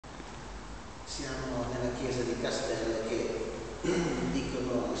Siamo nella chiesa di Castello, che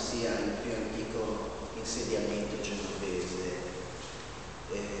dicono sia il più antico insediamento genovese.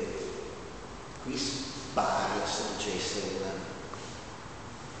 Qui pare sorgesse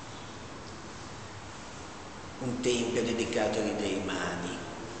un tempio dedicato agli dei mani.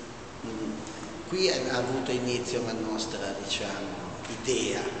 Qui ha avuto inizio la nostra, diciamo,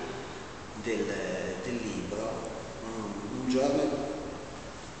 idea del libro, un giorno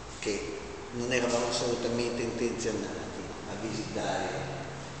che non eravamo assolutamente intenzionati a visitare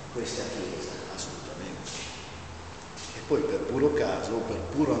questa chiesa. Assolutamente. E poi per puro caso, per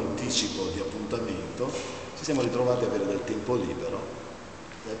puro anticipo di appuntamento, ci siamo ritrovati a avere del tempo libero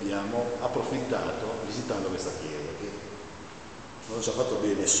e abbiamo approfittato visitando questa chiesa, che non ci ha fatto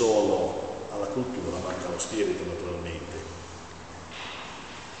bene solo alla cultura ma anche allo spirito, naturalmente.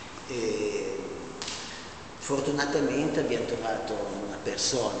 E fortunatamente abbiamo trovato una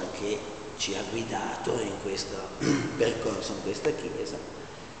persona che ci ha guidato in questo percorso in questa chiesa,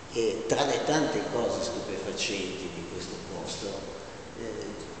 e tra le tante cose stupefacenti di questo posto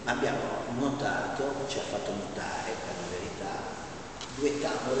abbiamo notato, ci ha fatto notare per la verità, due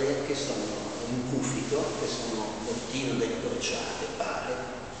tavole che sono in puffico, che sono bottino delle crociate, pare,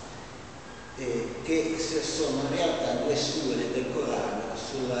 che sono in realtà due sure del Corano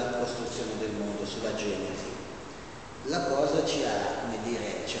sulla costruzione del mondo, sulla Genesi. La cosa ci ha, come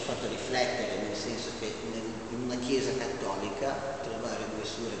dire, ci ha fatto riflettere, nel senso che in una chiesa cattolica trovare due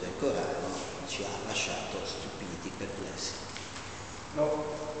sure del Corano ci ha lasciato stupiti, perplessi. No,